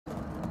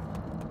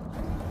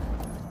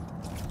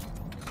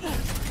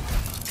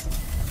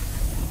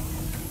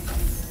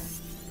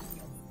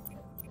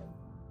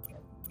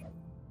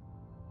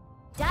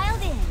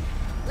Dialed in.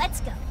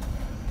 Let's go.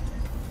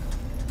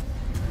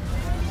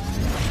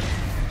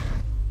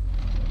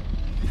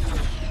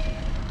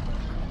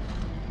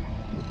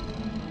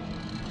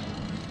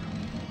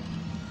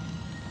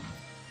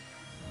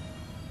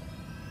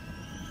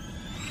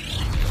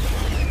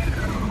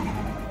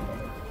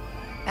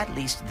 At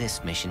least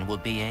this mission will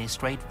be a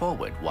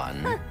straightforward one.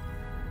 Huh.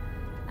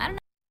 I don't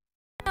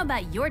know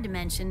about your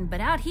dimension,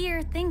 but out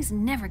here, things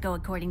never go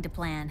according to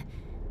plan.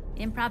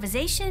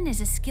 Improvisation is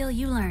a skill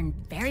you learn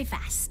very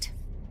fast.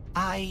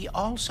 I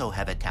also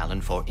have a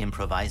talent for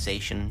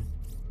improvisation.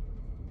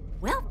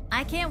 Well,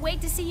 I can't wait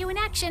to see you in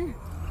action.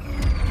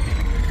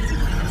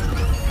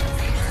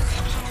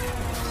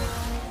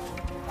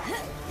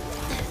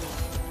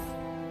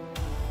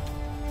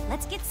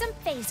 Let's get some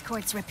phase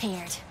quartz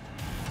repaired.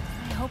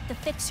 I hope the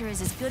fixer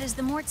is as good as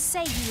the Morts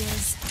say he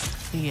is.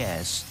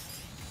 Yes,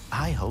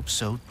 I hope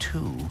so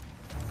too.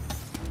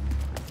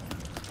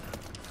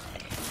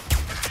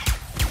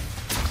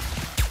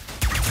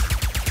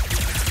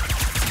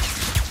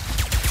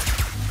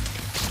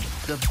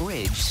 The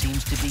bridge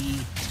seems to be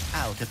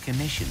out of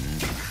commission.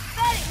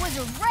 Bet it was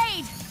a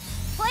raid!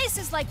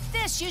 Places like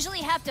this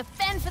usually have to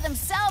fend for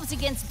themselves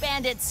against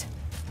bandits.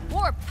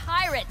 Or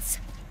pirates.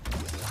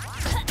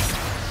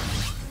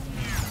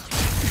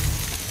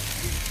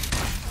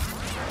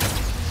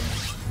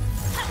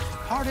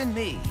 Pardon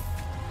me.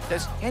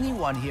 Does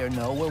anyone here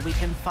know where we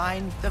can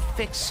find the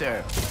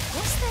fixer?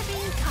 Guess they're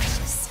being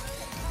cautious.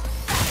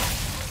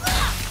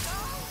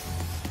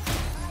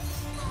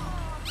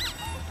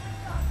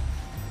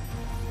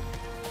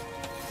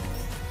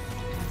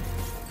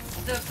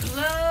 The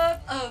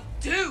Club of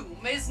Doom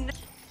is now.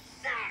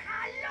 Say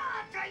hello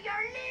to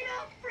your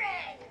little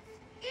friends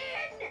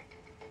in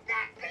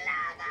the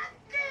Club of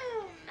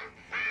Doom.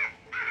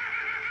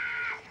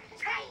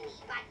 Tiny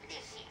but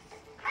vicious,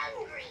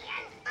 hungry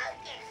and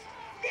focused.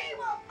 They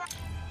will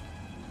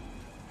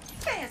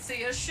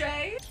Fancy a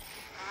shade?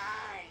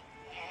 Ah,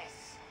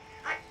 yes.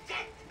 A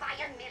death by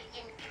a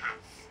million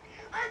cuts.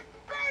 A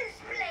buzz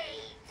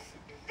blades.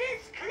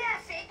 This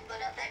classic but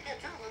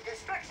effective tool of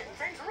destruction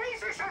sends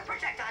razor-sharp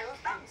projectiles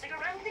bouncing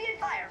around the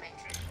environment.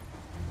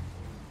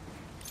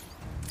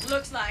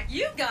 Looks like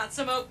you got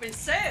some open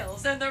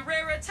sales and the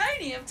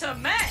raritanium to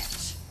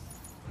match.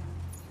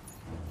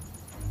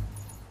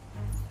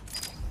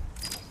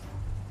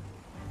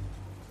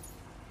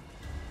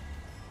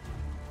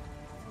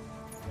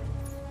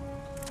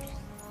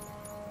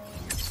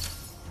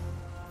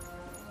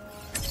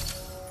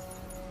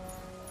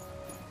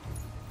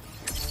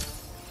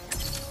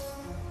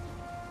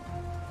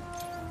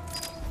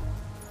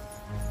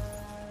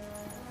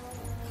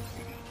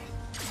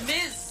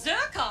 Ms.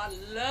 Zircon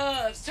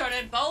loves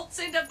turning bolts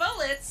into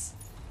bullets.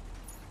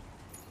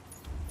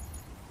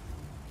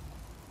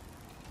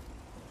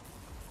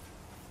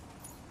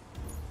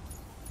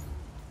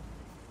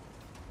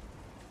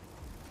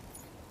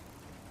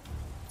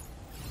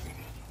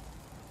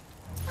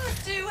 I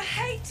do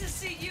hate to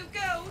see you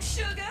go,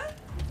 sugar.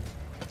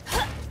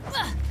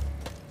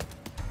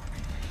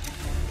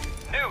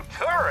 New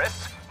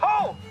tourists?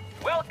 Oh,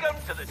 welcome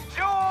to the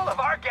jewel of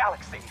our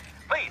galaxy.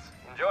 Please,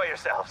 enjoy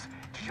yourselves.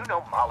 Did you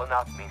know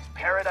Molinoff means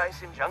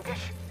paradise in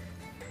Junkish?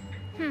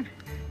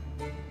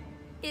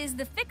 Is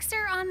the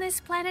fixer on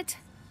this planet?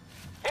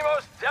 He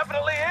most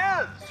definitely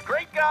is.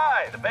 Great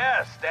guy, the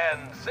best,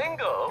 and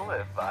single,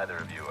 if either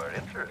of you are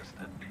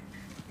interested.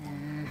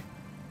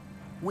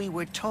 We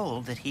were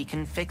told that he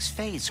can fix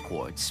phase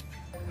quartz.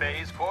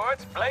 Phase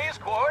quartz, blaze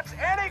quartz,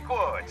 any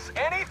quartz,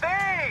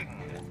 anything!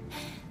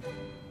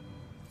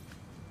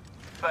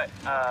 But,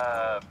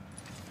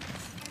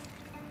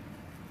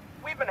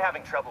 we've been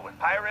having trouble with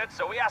pirates,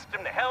 so we asked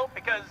him to help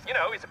because, you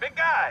know, he's a big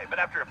guy. But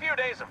after a few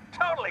days of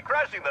totally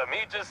crushing them,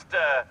 he just,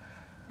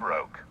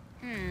 broke.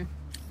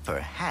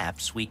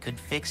 Perhaps we could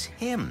fix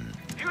him.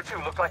 You two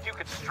look like you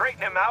could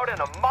straighten him out in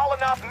a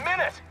Molinoff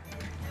minute.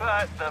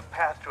 But the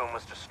path to him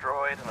was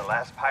destroyed in the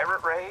last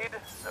pirate raid,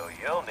 so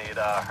you'll need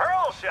a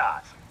hurl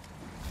shot.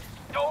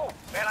 Oh,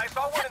 and I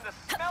saw one in the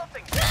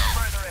smelting pit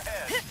further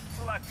ahead.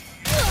 Lucky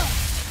you.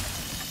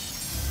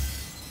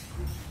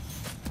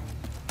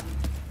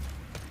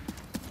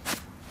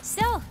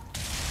 So,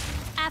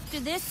 after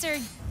this, are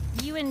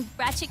you and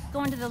Ratchet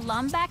going to the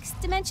Lombax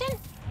dimension?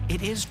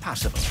 It is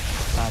possible,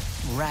 but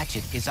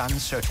Ratchet is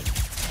uncertain.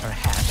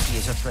 Perhaps he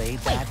is afraid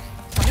that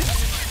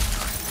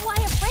Why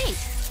afraid?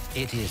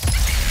 it is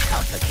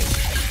complicated.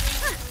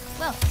 Huh.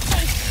 Well,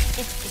 hey,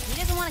 if he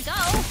doesn't want to go,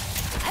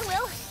 I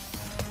will.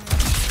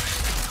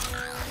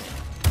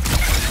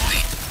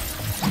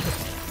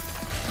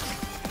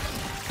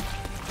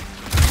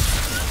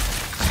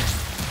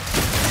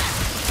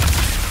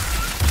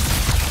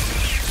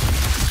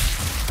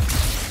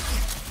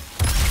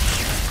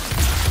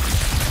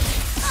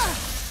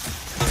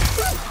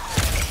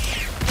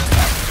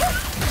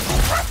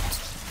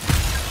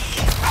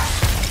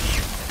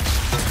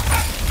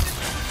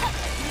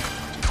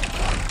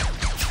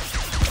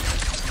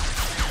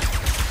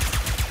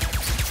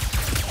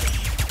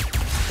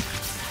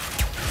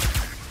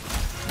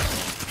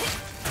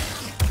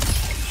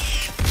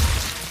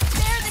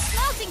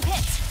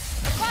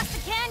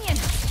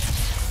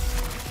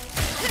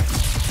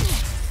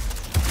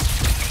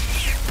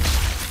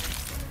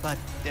 but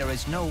there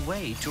is no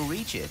way to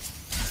reach it.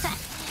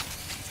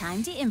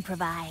 Time to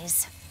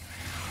improvise.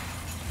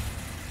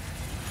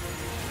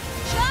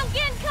 Junk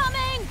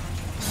incoming!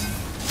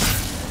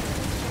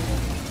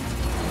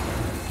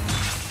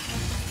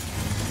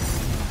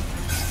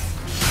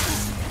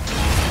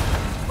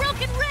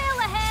 Broken rail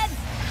ahead!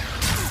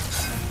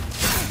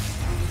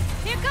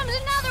 Here comes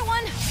another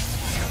one!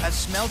 A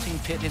smelting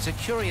pit is a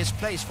curious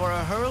place for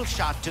a hurl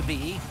shot to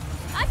be.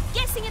 I'm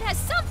guessing it has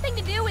something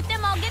to do with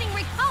them all getting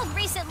recalled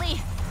recently.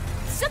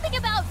 Something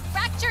about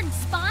fractured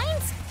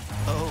spines?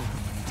 Oh,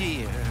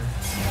 dear.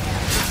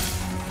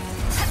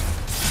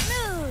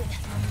 Smooth.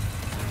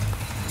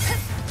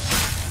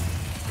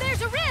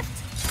 There's a rift!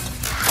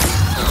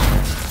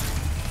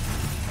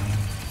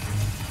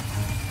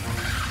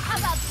 How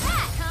about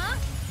that, huh?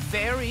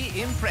 Very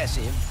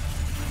impressive.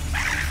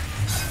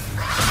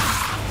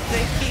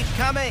 They keep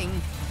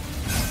coming.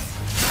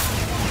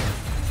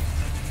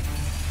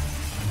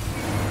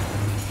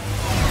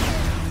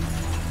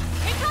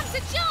 Here comes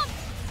a jump!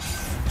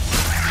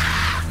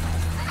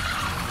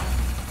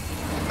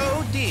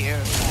 Oh dear.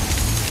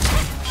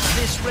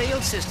 This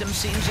rail system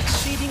seems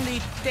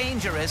exceedingly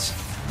dangerous.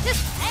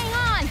 Just hang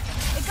on!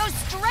 It goes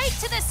straight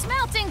to the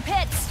smelting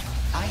pits!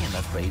 I am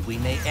afraid we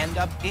may end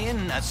up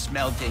in a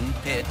smelting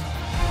pit.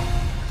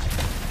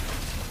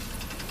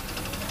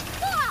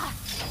 Ah!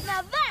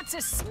 Now that's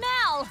a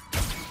smell!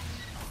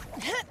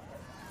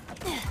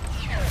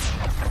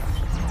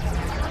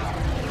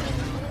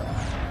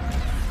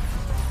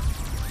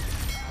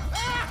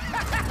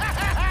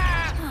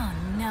 Oh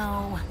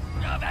no.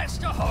 Now that's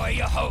the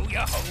ho-ya-ho,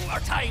 our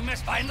time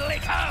has finally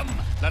come.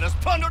 Let us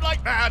plunder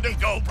like mad and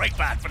go break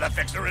bad, for the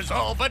fixer is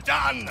all but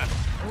done.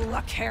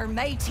 Look here,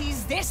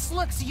 mateys, this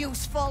looks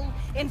useful.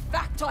 In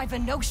fact, I've a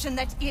notion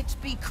that it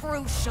be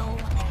crucial.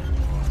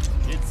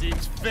 It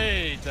seems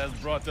fate has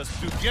brought us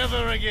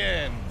together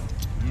again,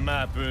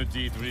 ma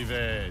petite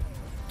rivette.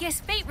 Guess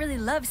fate really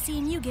loves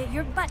seeing you get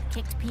your butt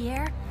kicked,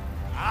 Pierre.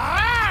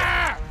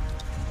 Ah!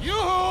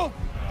 Yoo-hoo!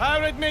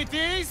 Pirate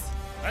mateys,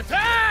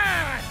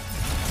 attack!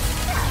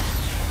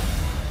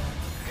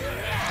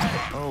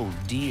 Oh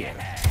dear.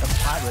 The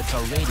pirates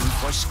are raiding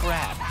for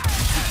scrap.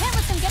 You can't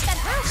let them get that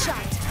hurl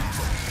shot!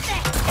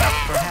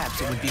 Perhaps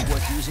it would be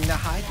worth using the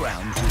high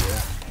ground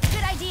here.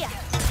 Good idea.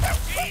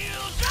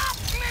 Shields up,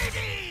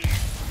 mateys!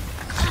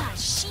 Ah,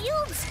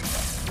 shields?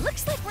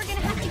 Looks like we're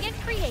gonna have to get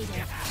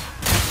creative.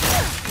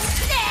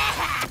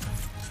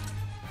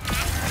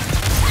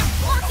 That's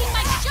blocking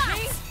my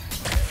shots!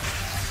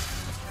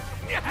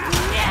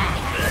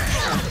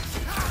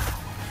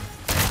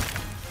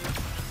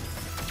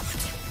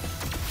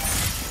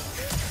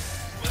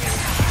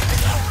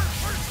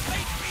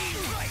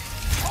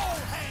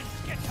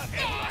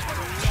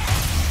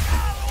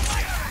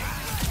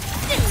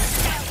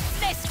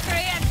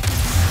 Miscreant!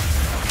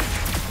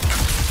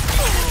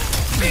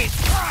 He's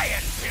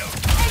trying to!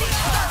 Any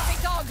thirsty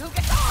dog who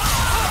gets...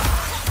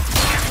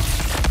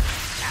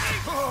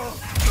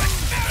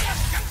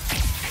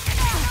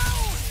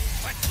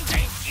 But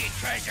stinky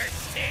treasure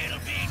still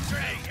be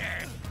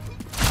treasure.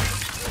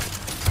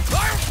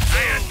 I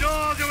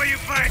adore the way you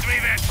fight,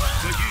 Rivette,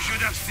 but you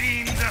should have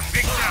seen the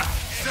fixer.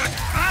 Such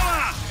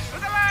power! For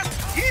the last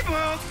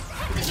keyboard!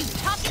 Is he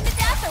talking to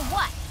death or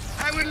what?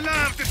 I would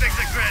love to take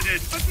the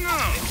credit, but no.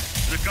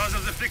 The cause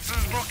of the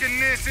fixer's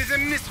brokenness is a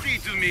mystery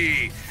to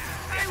me.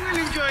 I will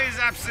enjoy his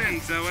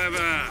absence,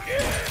 however.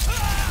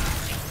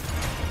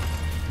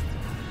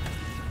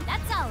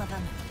 That's all of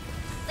them.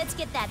 Let's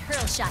get that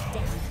hurl shot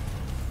down.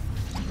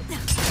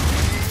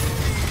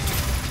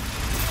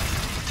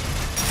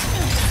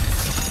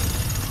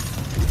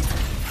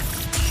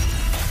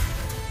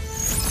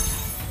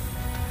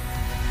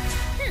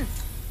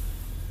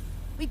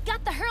 We've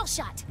got the hurl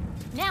shot.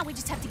 Now we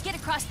just have to get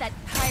across that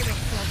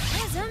pirate-filled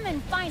prism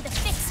and find the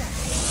fixer.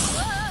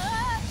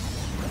 Ah,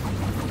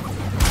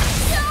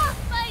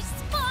 my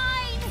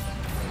spine!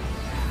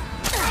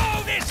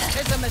 Oh, this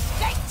It's a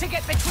mistake to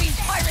get between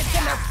pirates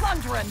and their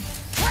plundering.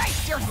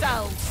 Brace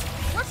yourselves!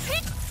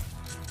 Repeat!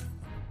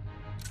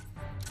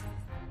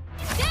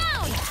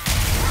 Down!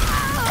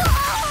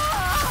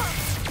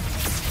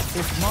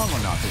 If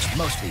Mongonoth is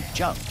mostly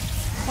junk,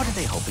 what are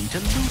they hoping to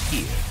loot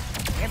here?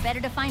 You're better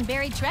to find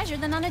buried treasure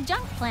than on a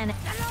junk planet.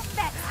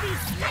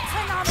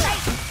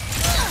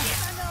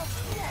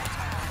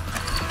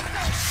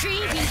 She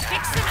be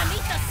fixing to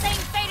meet the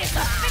same fate as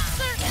the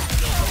fixer?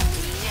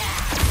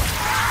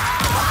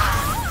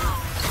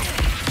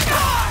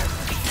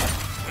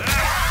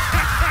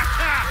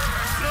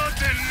 So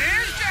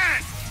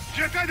delicious!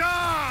 Je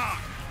t'adore!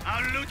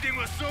 Our looting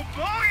was so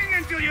boring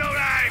until you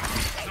arrived!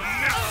 So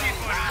merci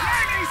for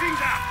livening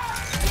things up!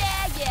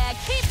 Yeah,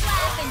 keep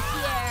laughing,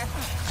 Pierre.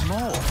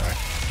 More?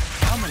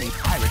 How many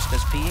pirates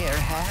does Pierre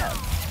have?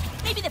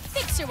 Maybe the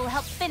fixer will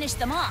help finish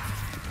them off.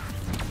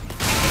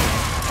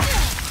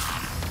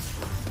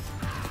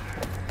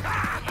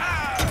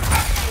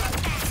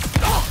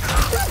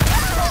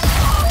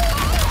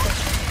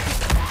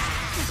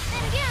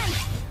 Then again,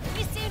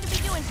 we seem to be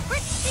doing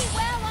pretty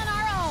well on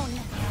our own.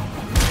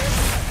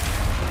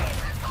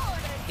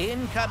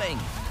 Incoming!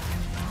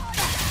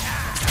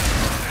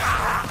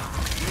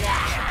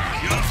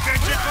 Your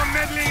penchant for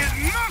meddling is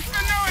most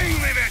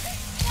annoying with it!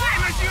 Why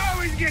must you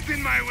always get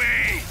in my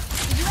way?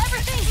 Did you ever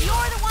think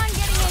you're the one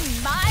getting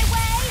in my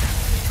way?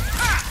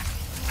 Ha!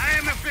 I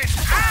am afraid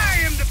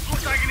I am the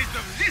protagonist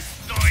of this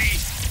story!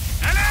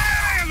 Hello,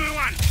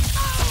 everyone!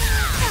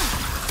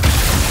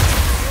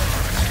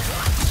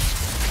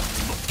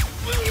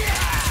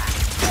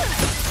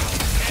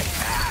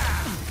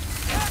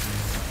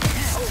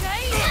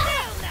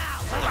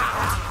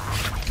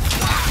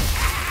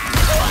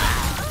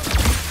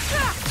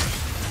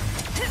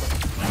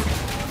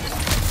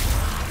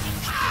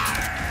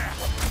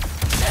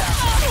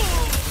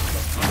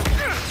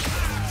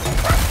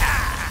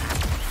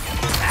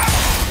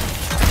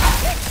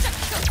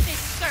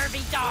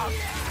 Dog.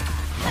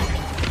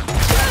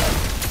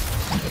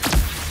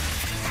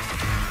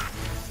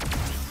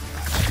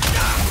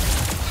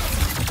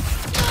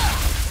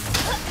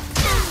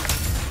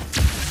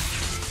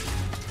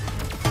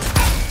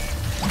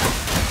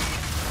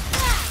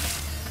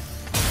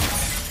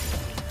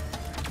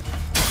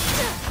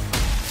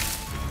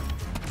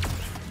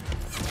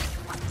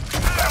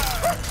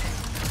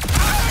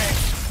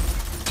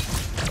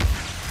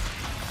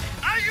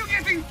 Are you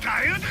getting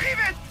tired,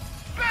 Rivet?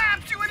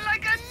 Perhaps you would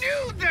like a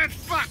new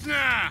death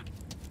partner!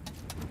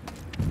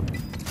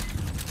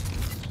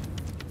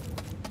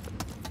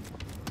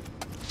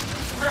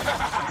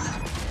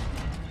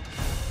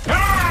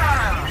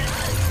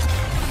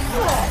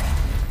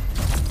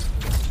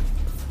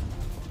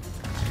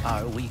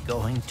 Are we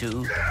going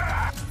to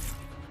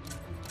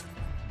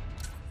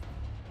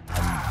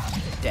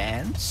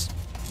dance?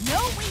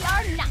 No, we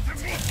are not.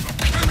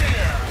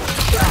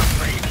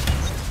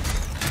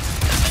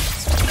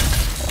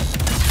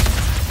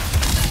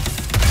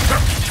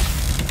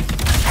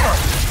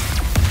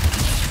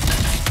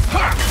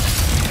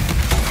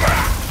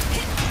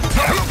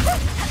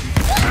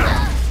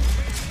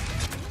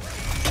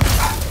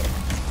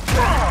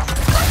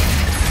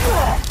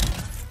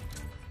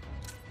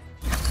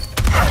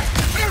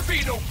 There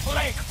be no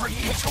Clank for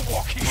you to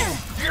walk in.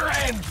 Your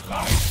end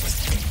lies with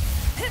me.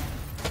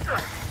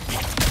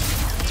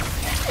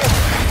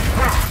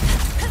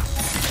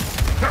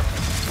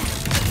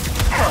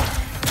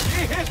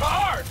 He hit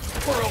hard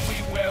for a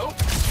wee will.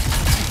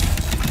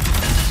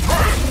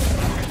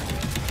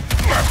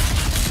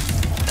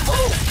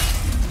 Oh,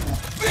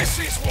 this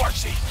is what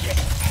she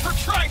gets for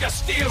trying to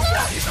steal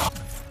what is ours.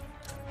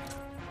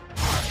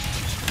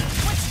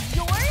 What's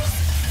yours?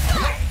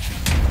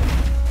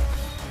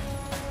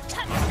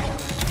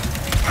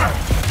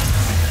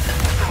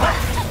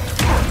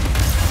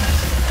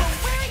 We're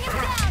wearing him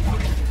down.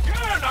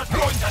 You're not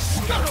going to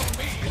scuttle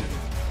me.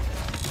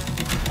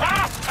 Ha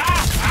ha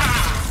ha!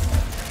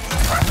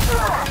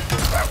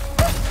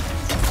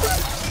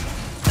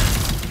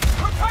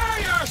 Prepare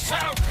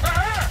yourself,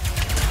 Kerr!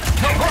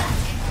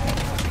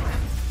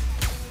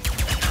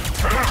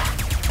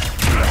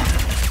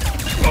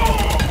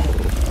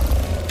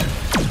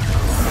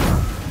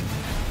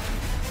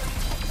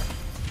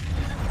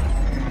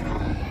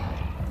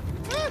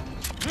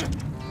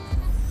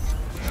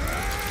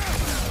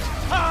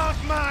 Half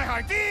my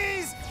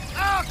hearties!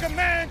 Our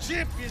command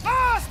ship is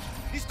lost!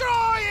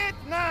 Destroy it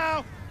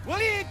now!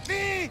 We'll eat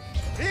the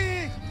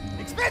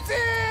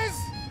expenses!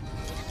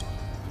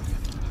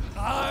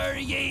 Are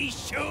ye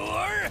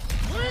sure?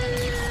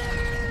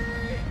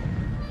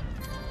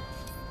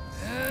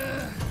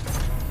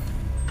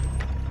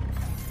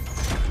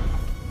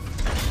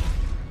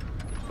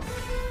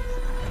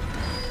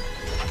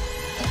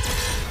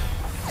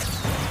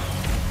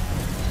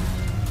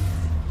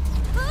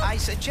 I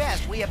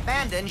suggest we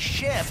abandon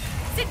ship.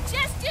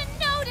 Suggestion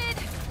noted.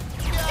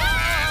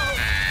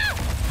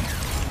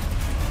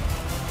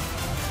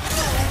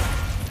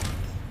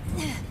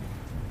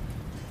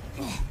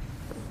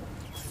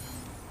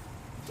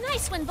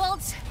 Nice one,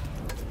 Bolts.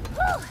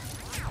 Whew.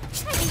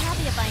 I'd be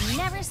happy if I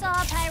never saw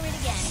a pirate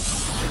again.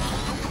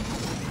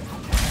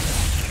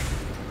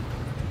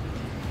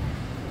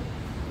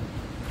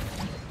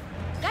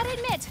 Gotta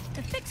admit,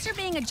 the Fixer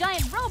being a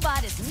giant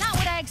robot is not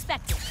what I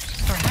expected.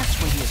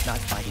 Perhaps when he is not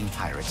fighting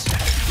pirates,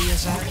 he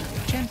is a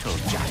gentle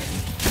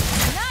giant.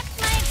 Not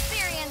my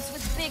experience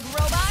with big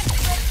robots,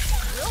 but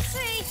we'll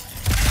see.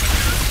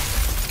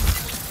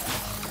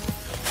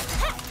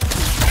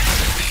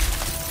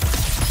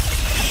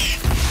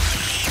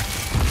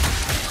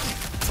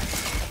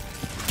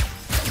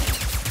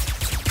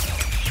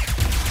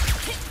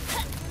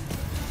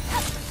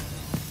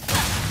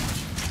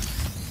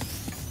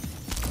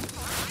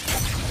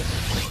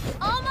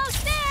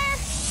 Almost there!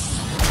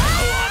 Go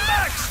on,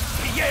 Max!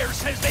 Pierre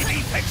says they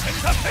be fixing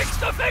to fix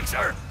the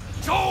Fixer!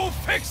 So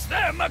fix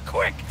them a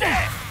quick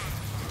death!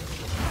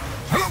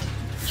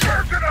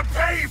 You're gonna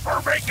pay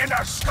for making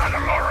us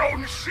scuttle our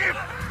own ship!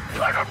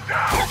 Let him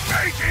down,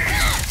 matey!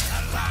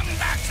 The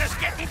Lombax is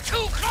getting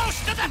too close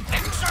to the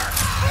Fixer!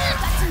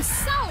 Got some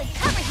solid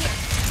cover here,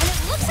 and it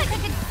looks like I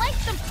can flank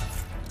them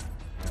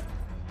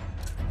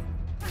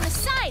from the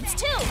sides,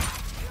 too.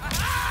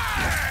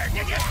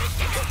 Did you think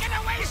you could get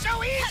away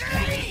so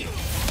easily?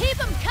 Keep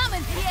them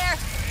coming, Pierre.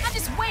 I'm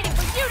just waiting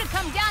for you to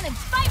come down and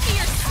fight me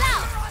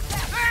yourself!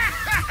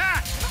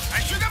 I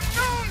should have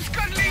known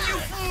scuttling you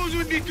fools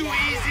would be too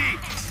easy.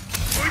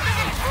 For it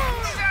doesn't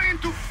fools are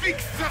into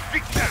fix the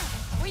fixer.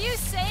 Were you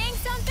saying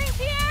something,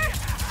 Pierre?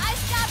 I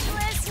stopped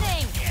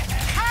listening.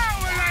 How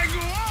will I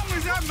go on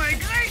without my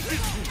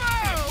greatest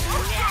foe?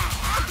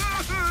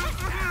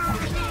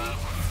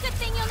 Good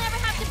thing you'll never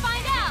have to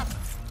find out.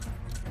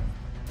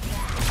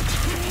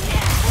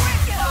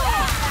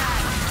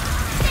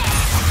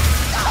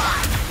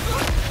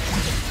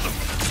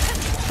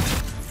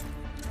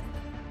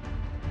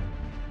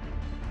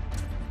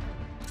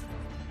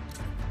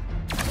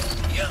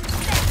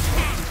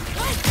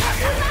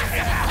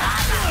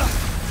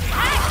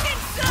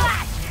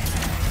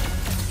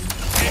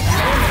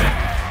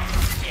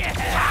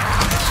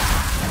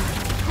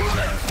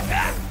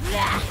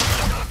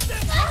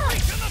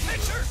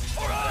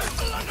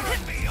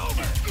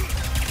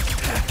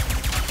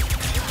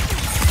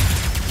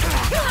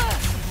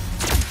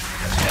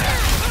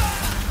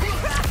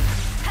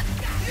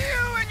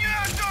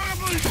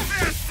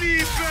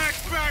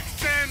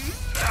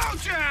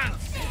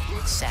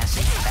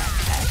 Sassy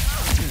backpack.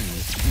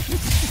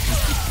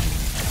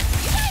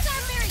 You guys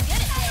aren't very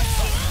good at this.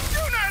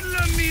 Do not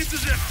lump me into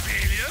the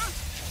failure.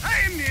 I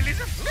am merely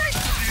the face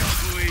of the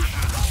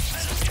operation.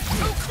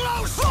 Too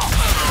close!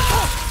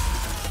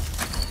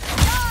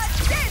 Dodge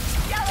this,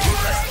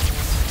 yellow!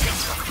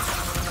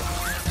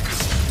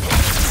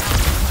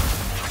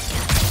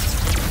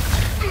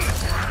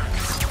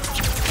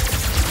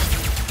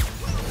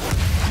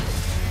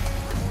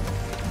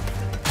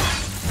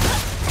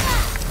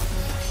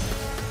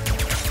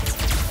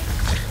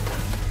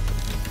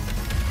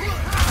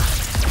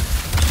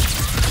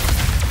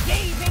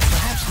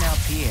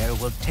 Pierre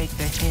will take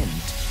the hint.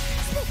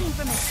 Speaking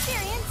from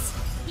experience,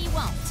 he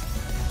won't.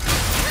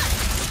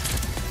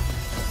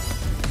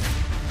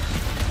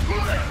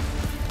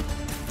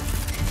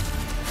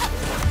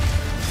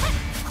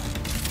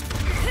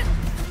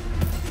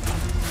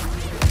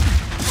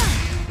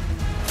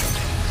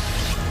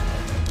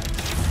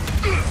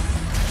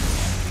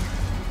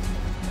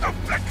 The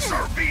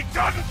fixer be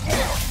done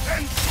for,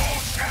 and so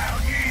shall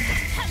ye!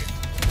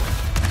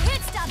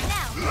 Can't stop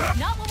now.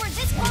 Not when we're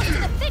this close to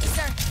the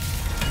fixer.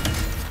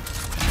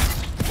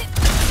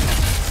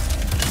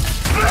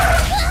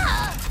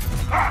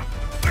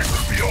 This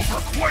will be over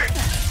quick!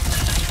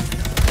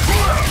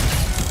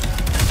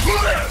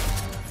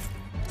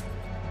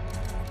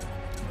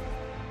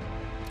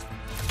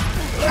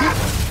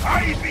 I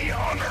be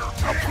honored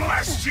to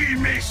bless ye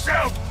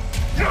myself!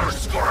 Your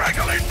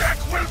scraggly neck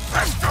will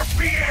pester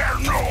Pierre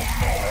no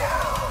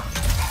more!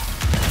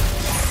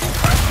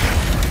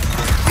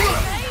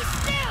 Stay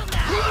still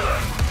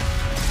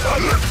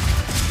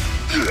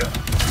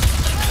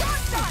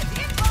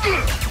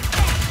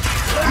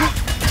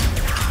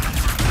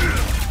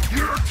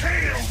Your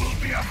tail will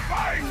be a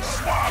fine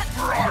swab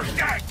for our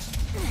gangs!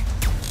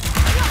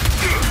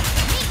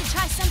 Need to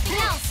try something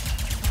else.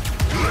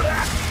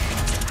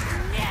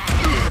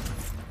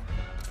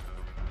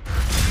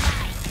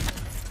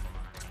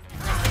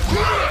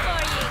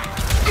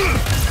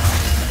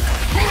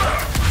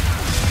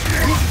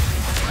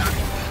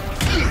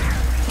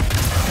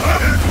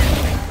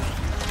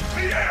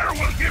 Pierre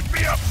will give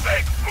me a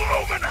big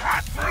bloomin'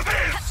 hat for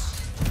this!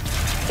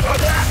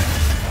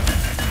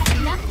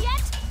 Enough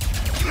yet?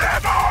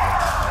 Never!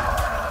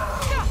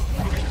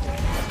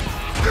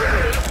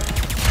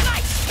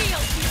 Nice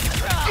shield, you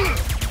strong.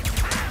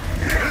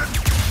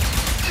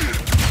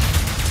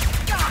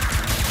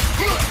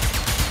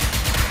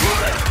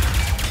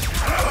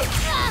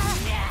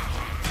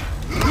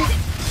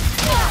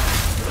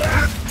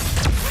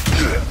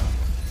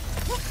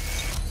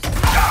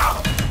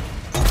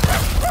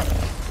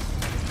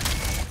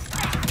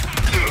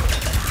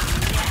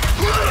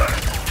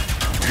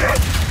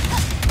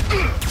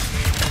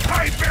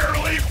 I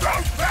barely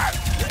broke that!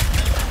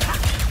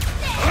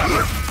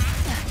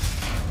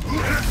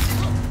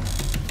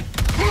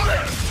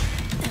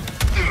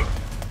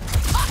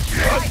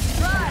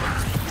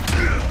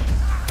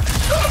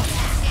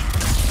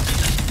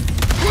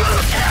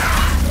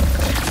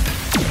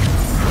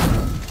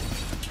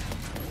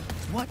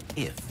 What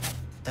if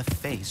the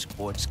face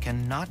quartz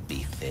cannot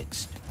be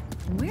fixed?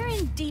 We're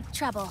in deep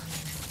trouble,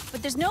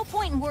 but there's no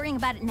point in worrying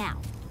about it now.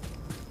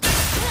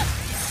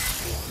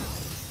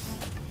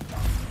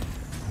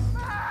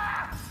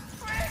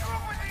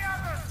 Regroup with the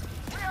others!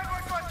 We are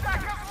going to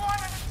attack as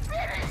one and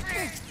finish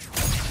it!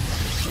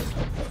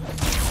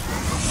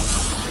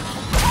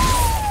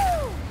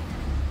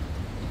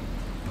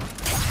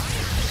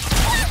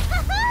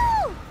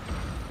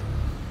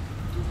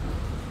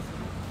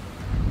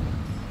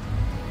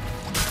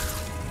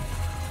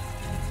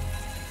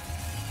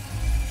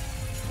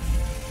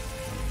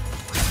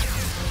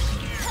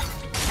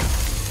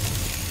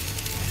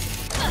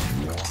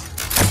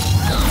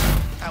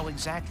 How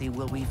exactly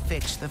will we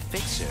fix the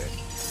fixer? I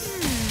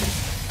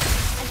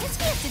guess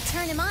we have to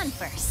turn him on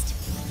first.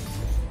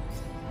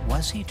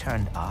 Was he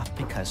turned off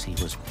because he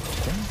was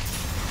broken?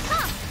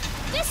 Huh!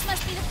 This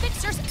must be the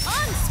fixer's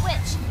on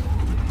switch!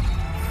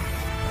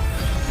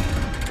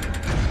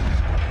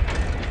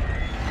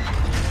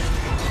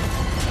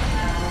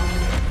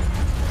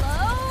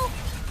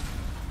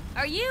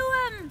 Are you,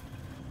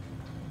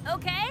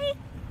 okay?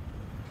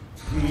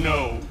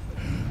 No.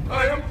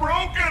 I am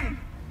broken,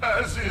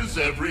 as is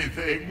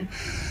everything.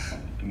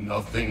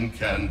 Nothing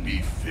can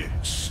be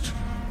fixed.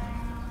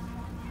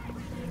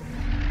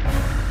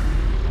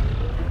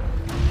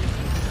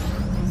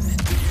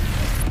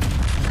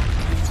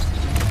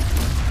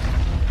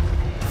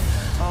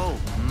 Oh,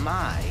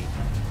 my.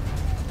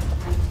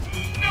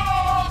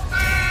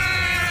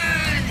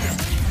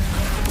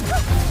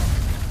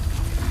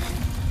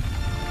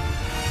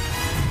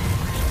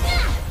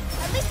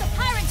 At least the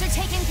pirates are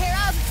taken care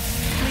of.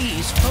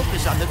 Please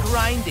focus on the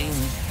grinding.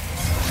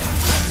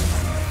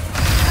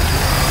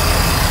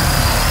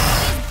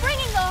 He's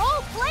bringing the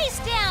whole place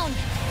down.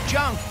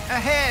 Junk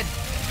ahead.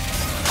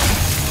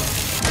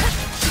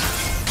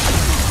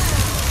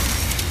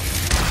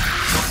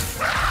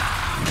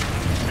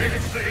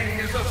 Fixing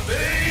is a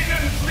vain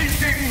and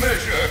fleeting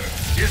measure.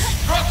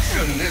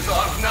 Destruction is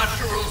our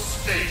natural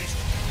state.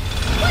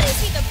 What is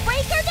he, the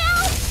breaker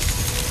now?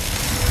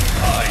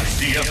 I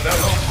see a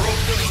fellow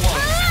broken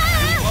one.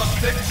 You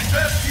must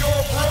accept your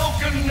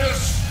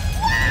brokenness.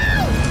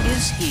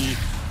 Is he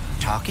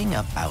talking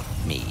about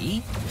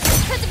me?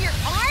 Because of your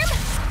arm?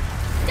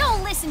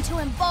 Don't listen to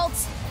him,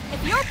 Bolts.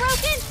 If you're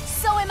broken,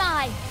 so am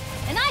I.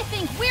 And I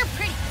think we're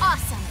pretty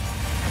awesome.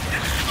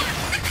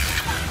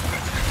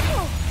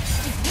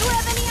 Do you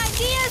have any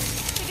ideas?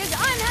 Because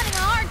I'm having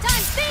a hard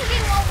time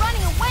thinking while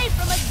running away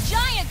from a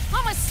giant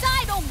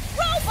homicidal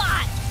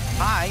robot!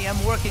 I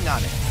am working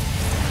on it.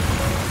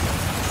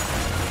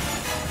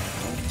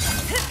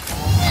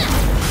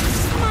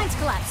 Mine's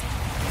collapsing.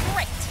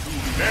 Great.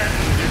 Then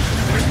is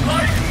to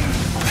enlighten.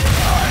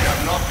 I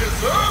am not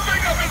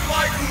deserving of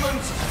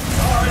enlightenment.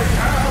 I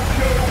have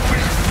no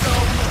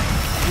wisdom.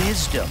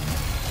 Wisdom.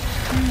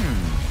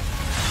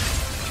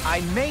 I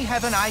may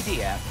have an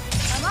idea.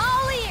 I'm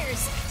all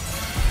ears.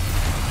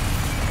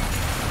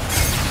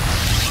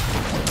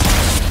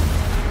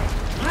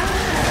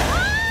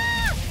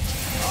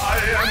 I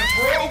am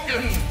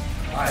broken.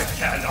 I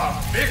cannot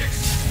fix.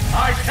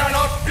 I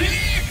cannot be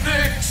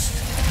fixed.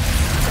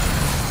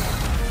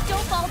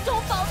 Don't fall,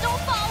 don't fall,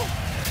 don't fall!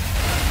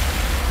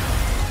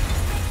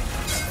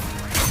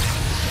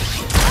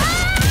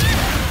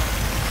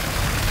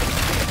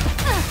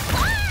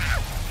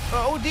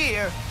 Oh,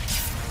 dear.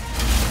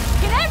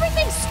 Can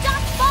everything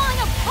stop falling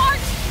apart,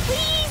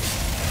 please?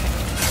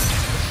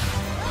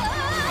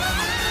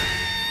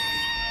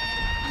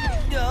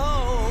 No.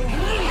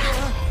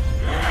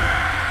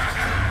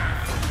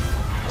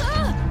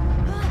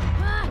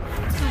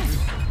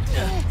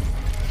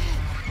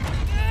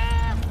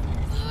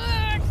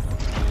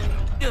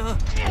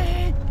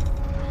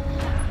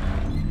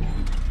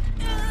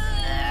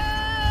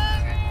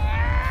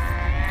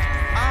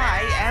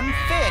 I am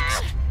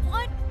fixed.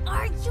 What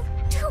are you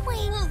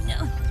doing?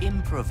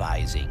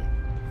 Improvising.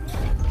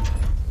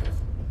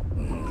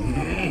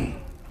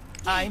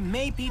 I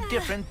may be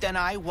different than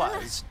I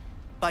was,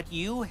 but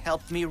you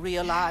helped me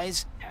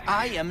realize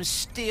I am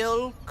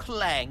still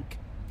Clank.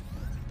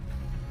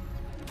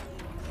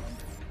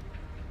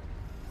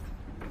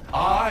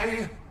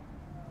 I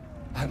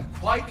am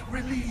quite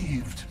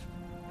relieved.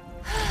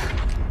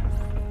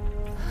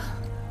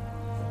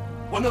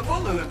 When the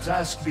Bullards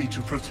asked me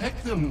to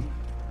protect them,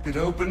 it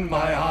opened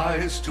my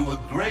eyes to a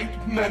great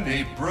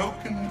many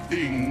broken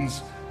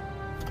things.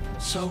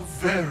 So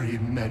very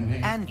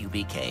many. And you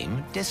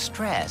became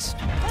distressed.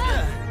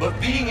 But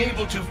being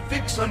able to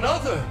fix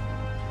another,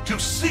 to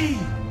see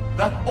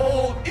that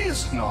all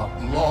is not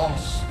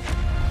lost.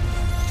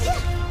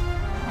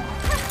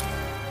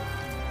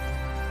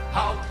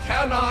 How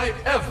can I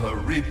ever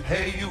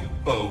repay you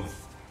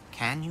both?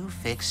 Can you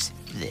fix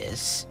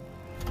this?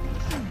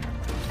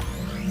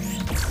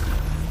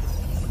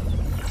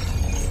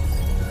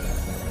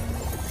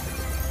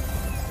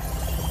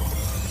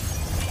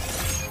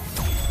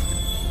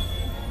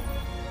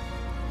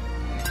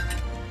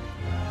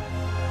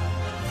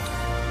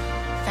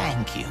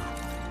 Thank you.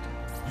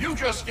 You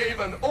just gave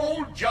an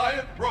old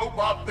giant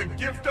robot the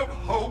gift of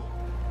hope.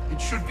 It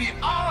should be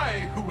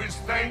I who is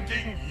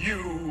thanking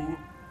you.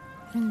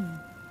 Phew.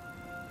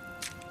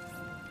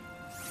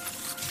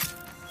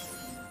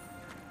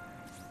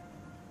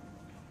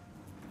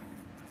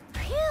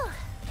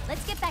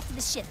 Let's get back to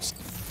the ship.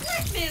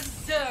 Let Miss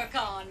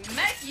Zircon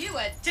make you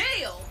a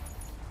deal.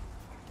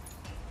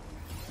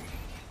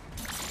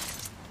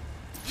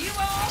 You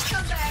all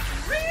come back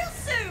real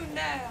soon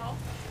now.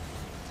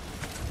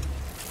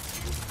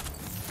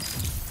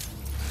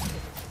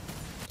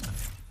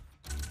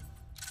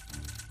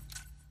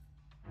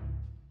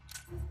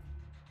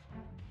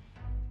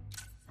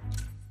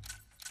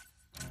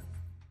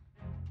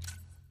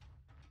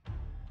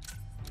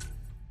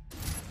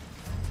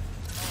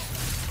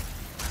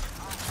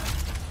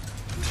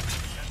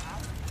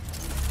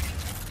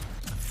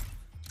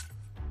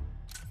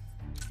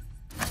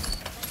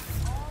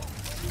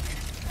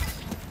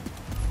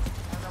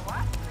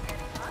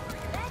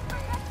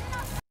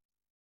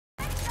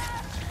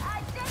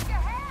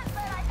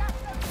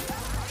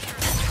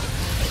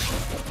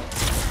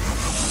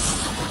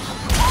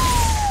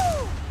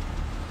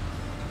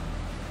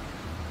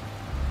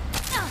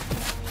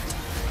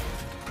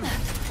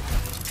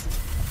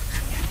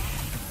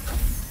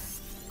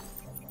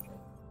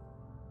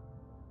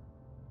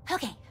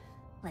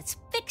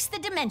 fix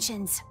the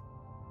dimensions.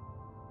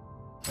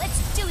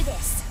 Let's do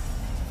this.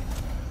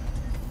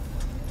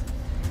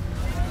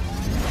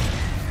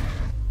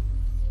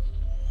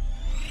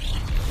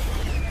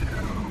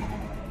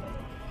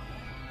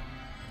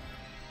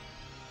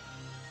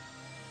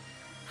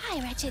 Hi,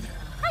 Ratchet.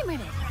 I'm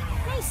Rivet.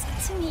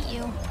 Nice to meet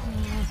you.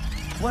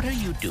 What are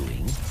you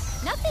doing?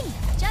 Nothing.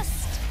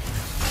 Just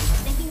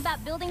thinking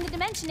about building the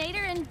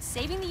Dimensionator and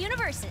saving the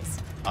universes.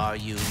 Are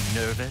you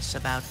nervous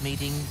about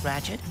meeting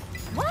Ratchet?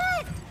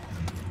 What?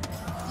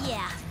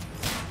 Yeah,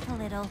 a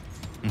little.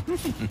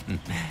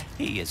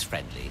 He is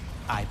friendly,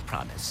 I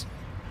promise.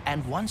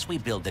 And once we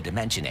build the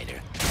Dimensionator,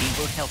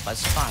 he will help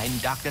us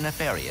find Dr.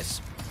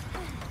 Nefarious.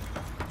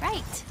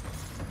 Right.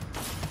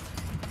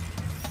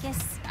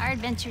 Guess our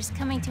adventure's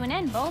coming to an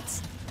end,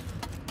 Bolts.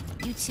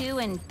 You two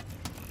and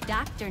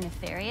Dr.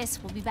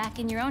 Nefarious will be back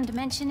in your own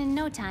dimension in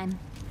no time.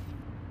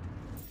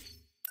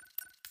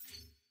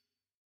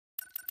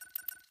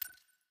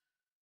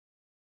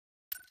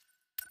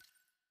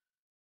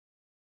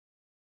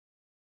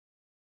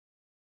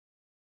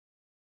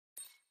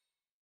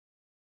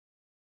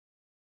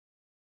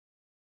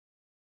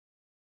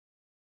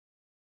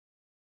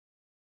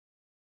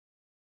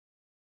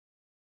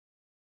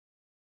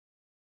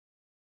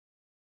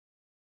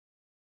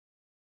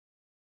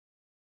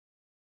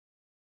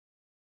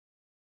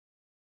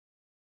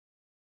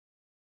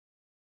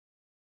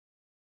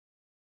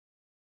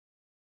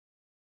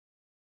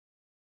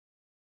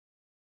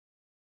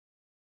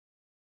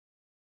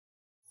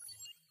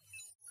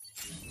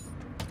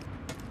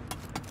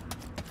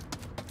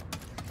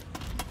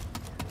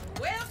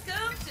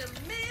 Welcome to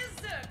Ms.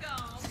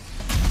 Zircon.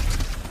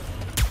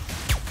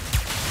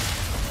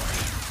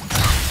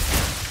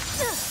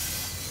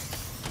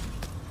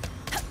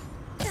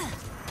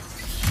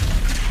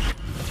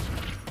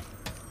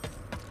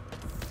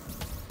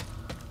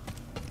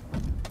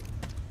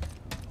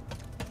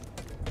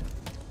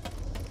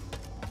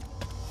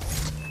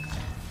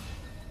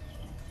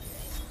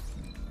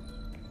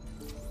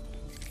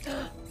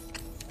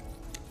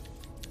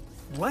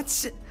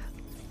 What's...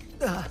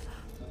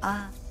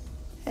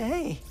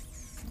 hey.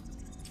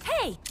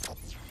 Hey!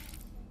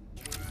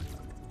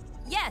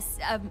 Yes,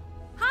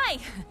 hi.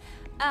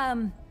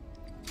 I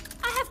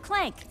have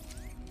Clank.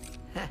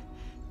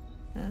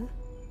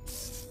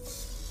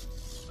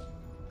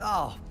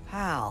 Oh,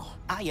 pal.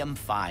 I am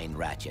fine,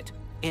 Ratchet.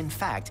 In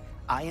fact,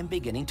 I am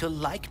beginning to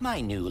like my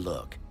new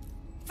look.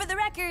 For the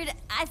record,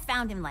 I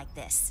found him like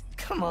this.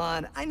 Come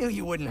on, I knew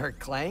you wouldn't hurt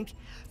Clank.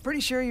 Pretty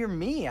sure you're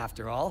me,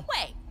 after all.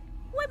 Wait,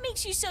 what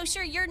makes you so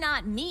sure you're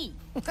not me?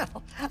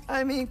 Well,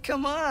 I mean,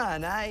 come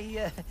on,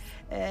 You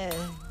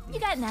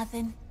got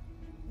nothing.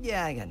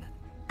 Yeah, I got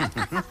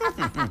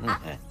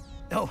nothing.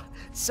 Oh,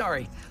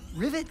 sorry.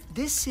 Rivet,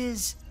 this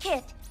is...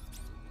 Kit,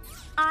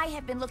 I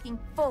have been looking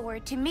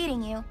forward to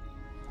meeting you.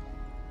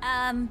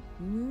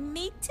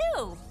 Me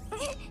too.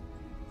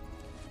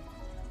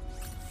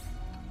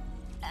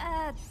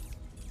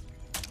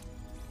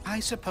 I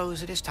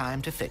suppose it is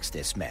time to fix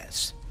this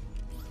mess.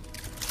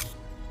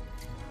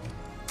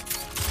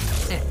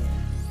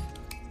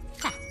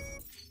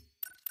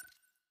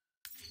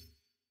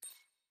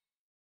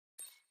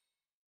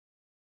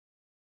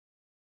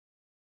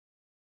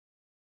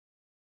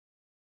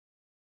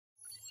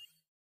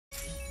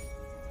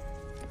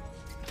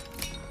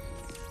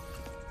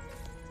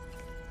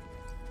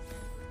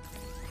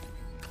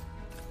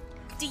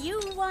 Do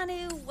you want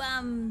to,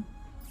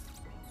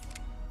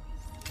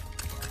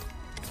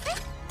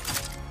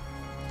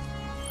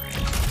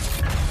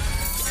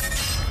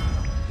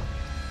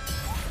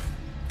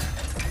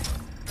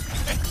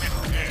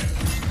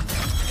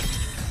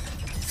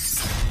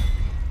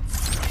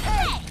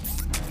 Hey!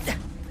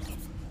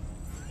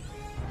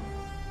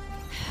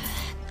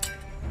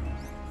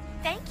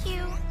 Thank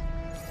you.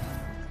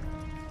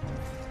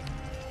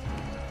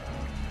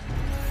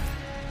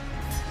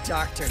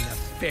 Dr.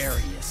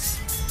 Nefarious.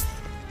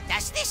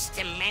 Does this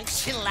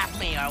dimension love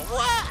me or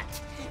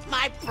what?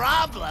 My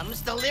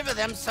problems deliver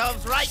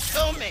themselves right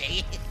to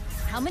me.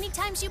 How many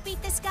times you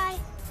beat this guy?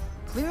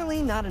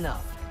 Clearly not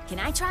enough. Can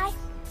I try?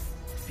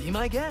 Be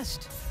my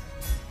guest.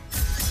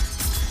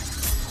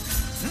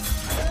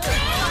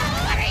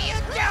 What are you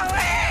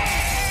doing?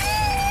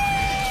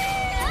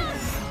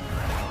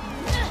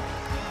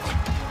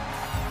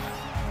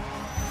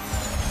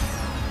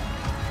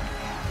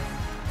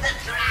 The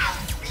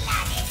drowned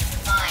blood is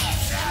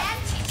voyage from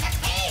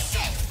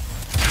anticipation.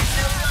 And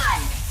the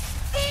one,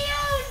 the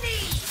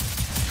only,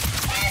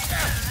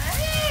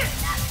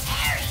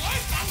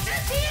 Nefarious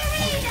enters the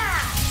arena.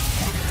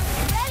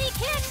 Ready,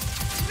 kid?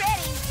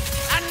 Ready.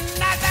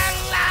 Another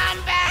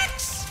linebacker!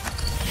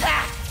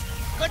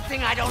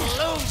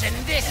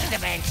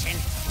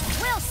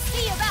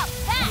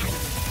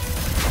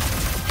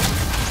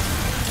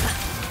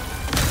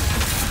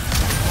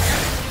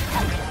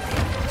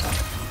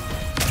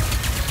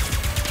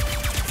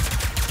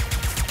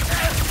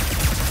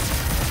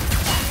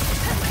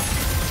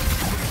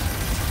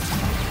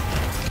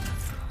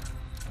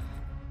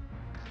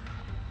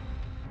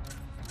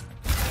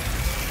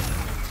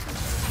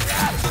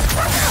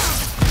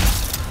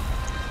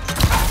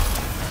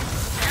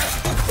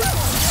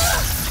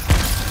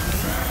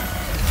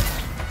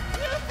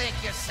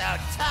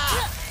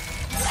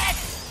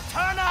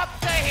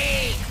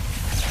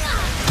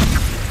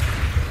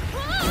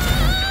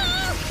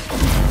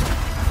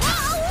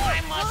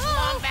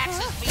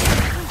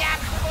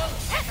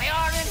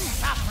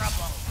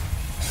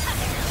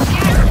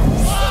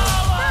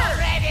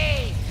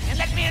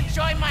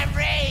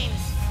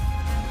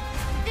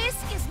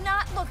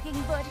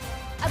 bragging, bud.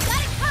 I've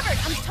got it covered.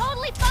 I'm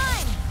totally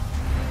fine.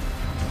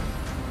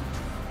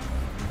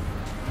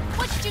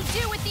 What'd you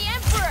do with the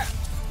Emperor?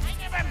 I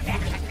never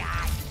met the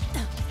guy.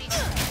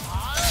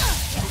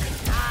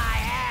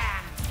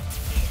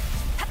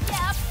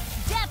 Yep,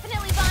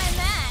 definitely buying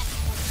that.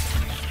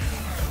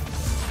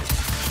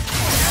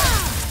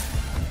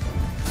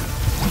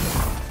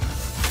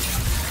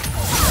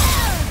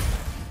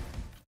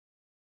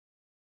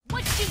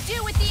 What'd you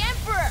do with the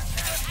Emperor?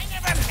 I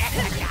never met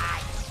the guy.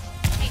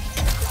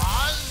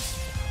 Because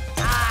I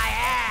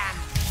am.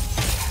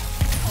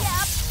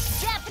 Yep,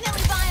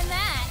 definitely buying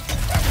that.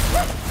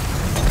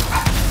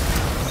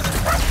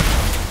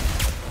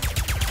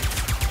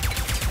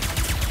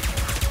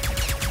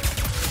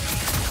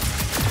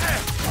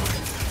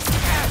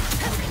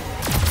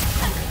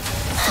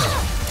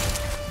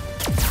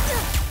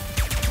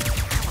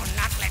 I will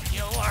not let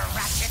you or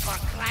Ratchet or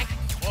Clank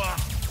or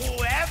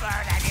whoever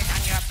that is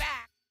on your back.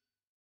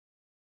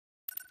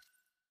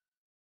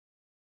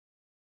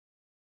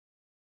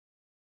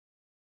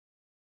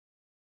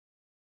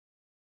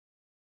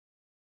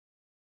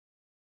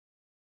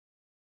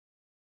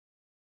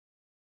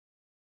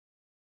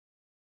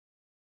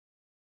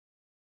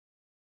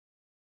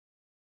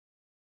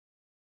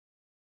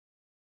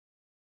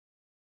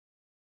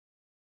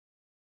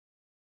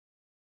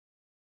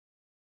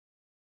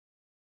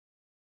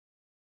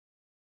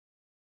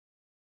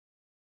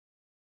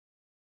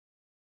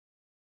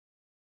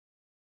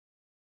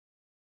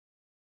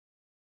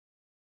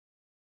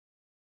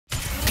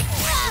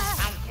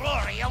 Some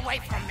glory away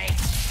from me.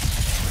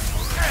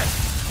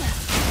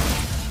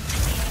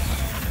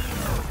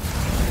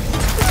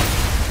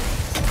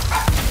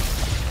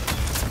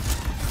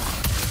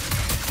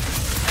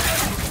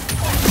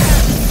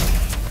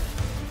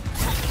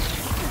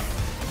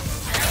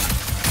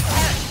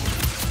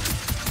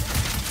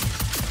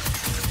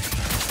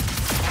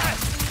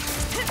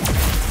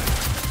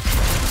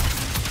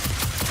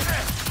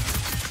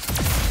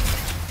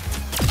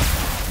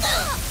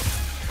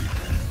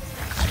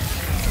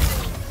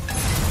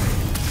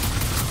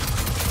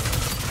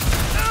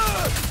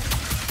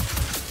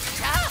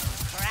 Tough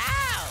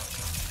crowd.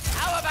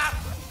 How about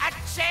a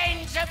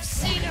change of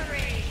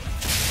scenery?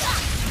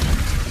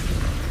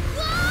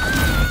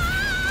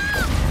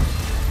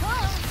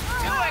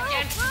 2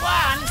 against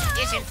 1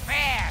 isn't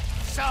fair,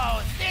 so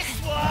this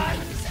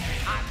one's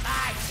on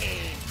my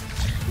team.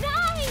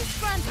 Nice,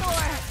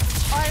 Gruntor!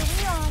 Are we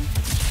on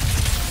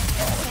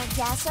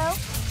Sargasso?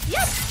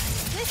 Yep,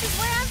 this is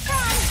where I'm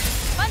from.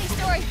 Funny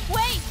story.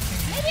 Wait,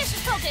 maybe I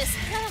should focus.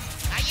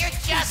 Are you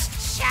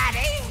just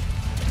chatting?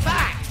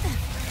 Fine.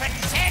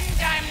 Pretend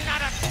I'm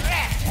not a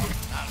threat.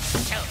 I'll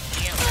show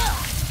you.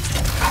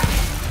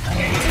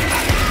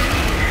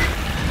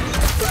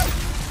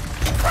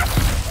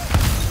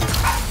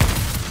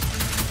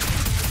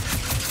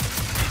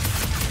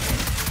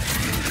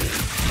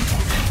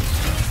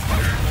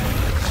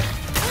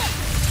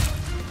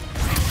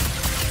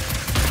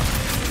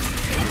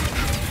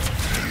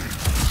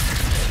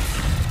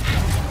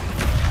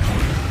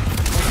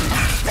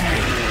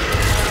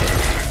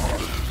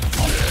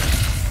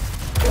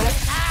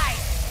 Hi,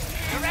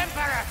 your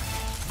Emperor.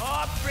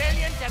 More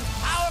brilliant and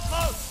powerful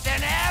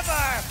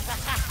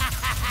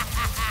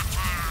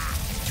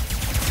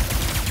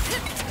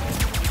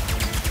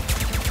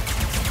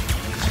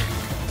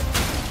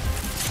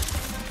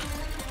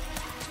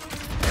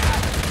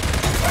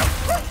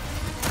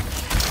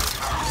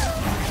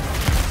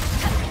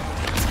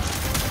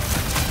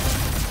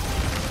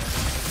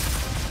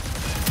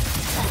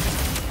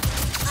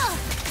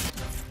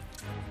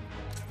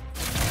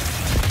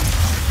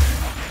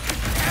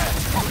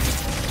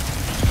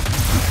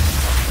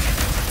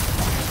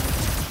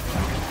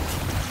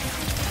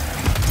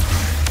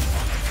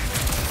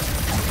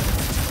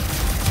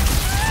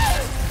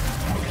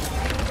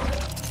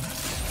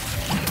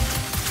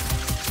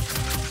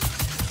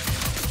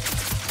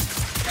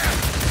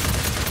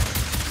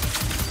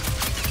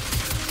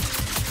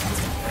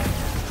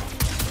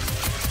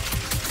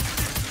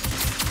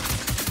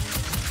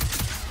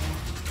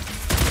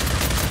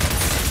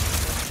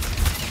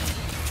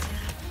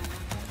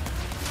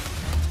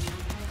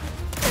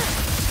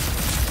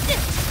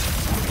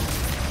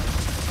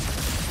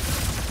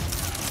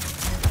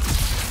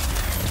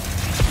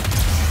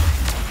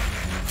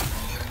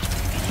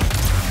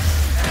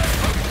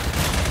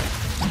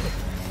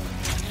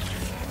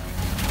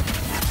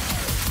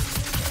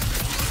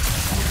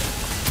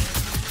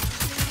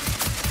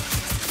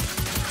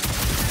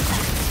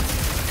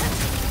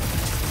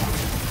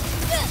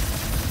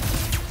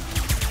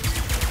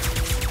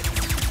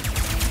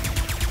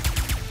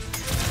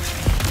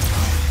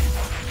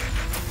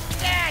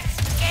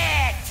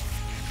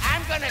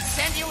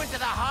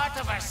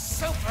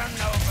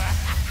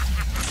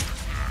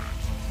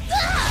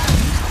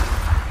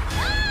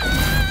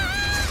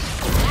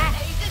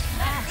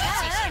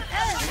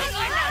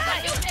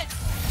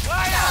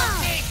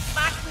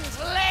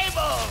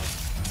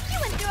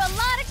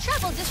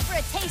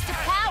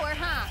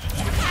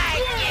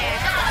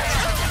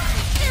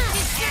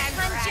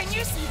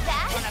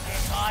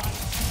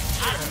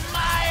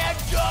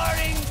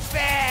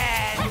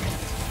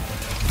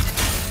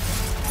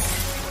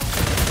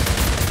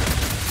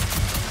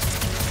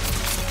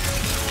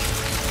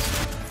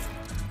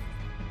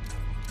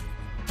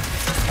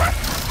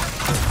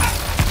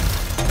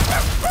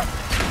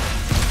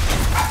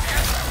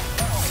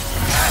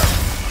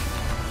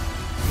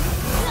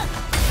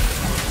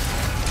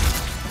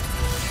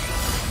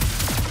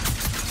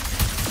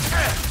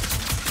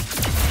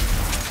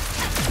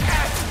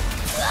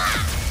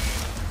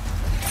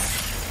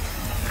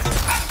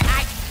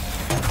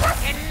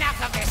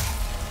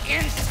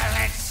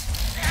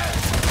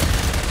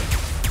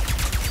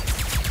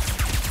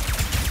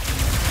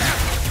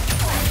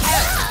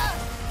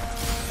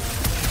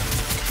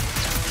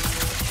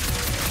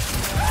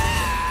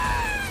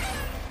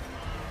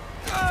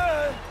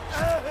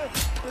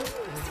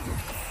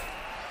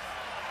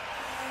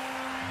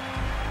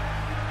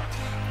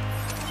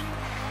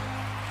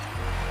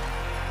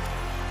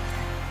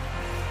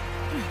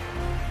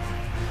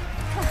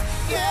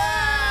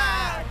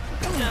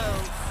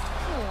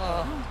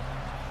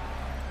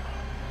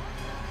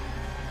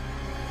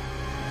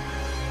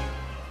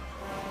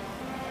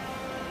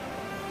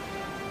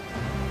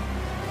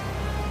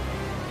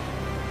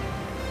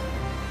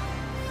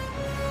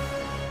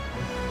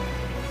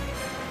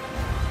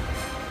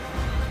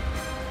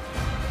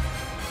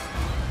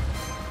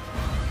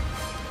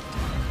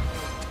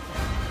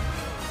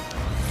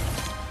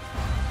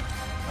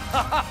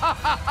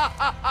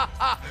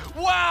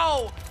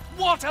Wow!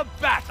 What a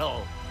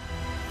battle!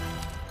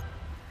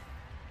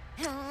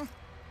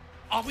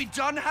 Are we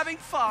done having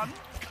fun?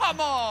 Come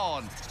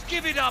on!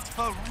 Give it up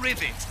for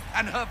Rivet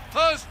and her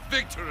first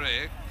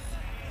victory!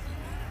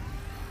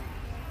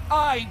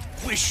 I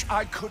wish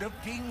I could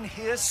have been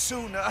here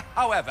sooner.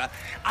 However,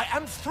 I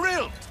am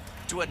thrilled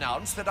to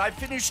announce that I've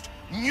finished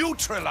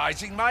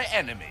neutralizing my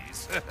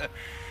enemies.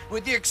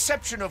 With the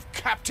exception of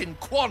Captain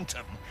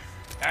Quantum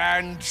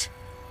and...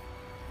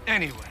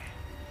 Anyway,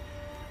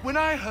 when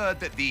I heard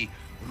that the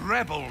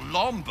Rebel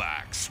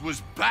Lombax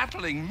was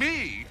battling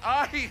me,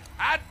 I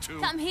had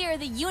to... Come here,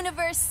 the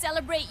universe,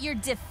 celebrate your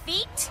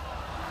defeat?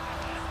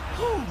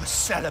 Who was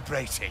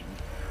celebrating?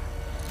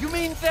 You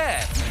mean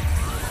them?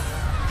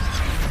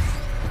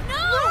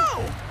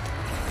 No!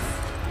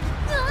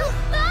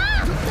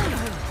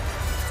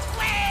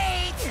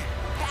 Wait!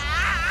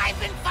 I've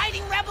been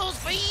fighting rebels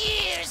for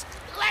years.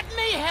 Let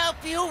me help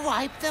you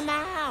wipe them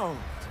out.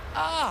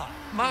 Ah,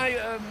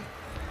 my,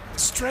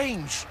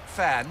 strange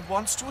fan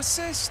wants to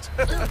assist.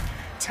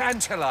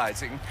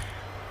 Tantalizing.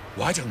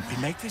 Why don't we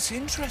make this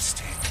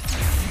interesting?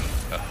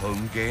 A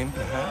home game,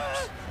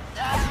 perhaps?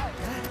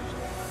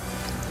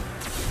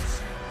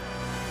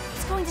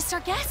 It's going to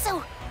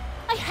Sargasso.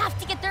 I have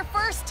to get there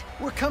first.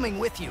 We're coming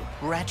with you.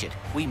 Ratchet,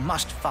 we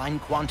must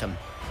find Quantum.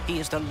 He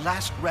is the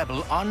last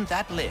rebel on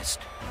that list.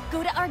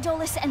 Go to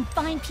Ardolis and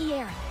find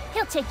Pierre.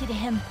 He'll take you to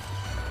him.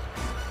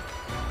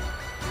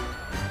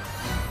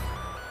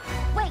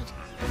 Wait.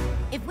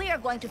 If we are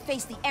going to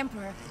face the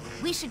Emperor,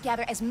 we should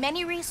gather as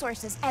many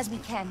resources as we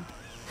can.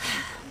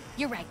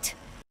 You're right.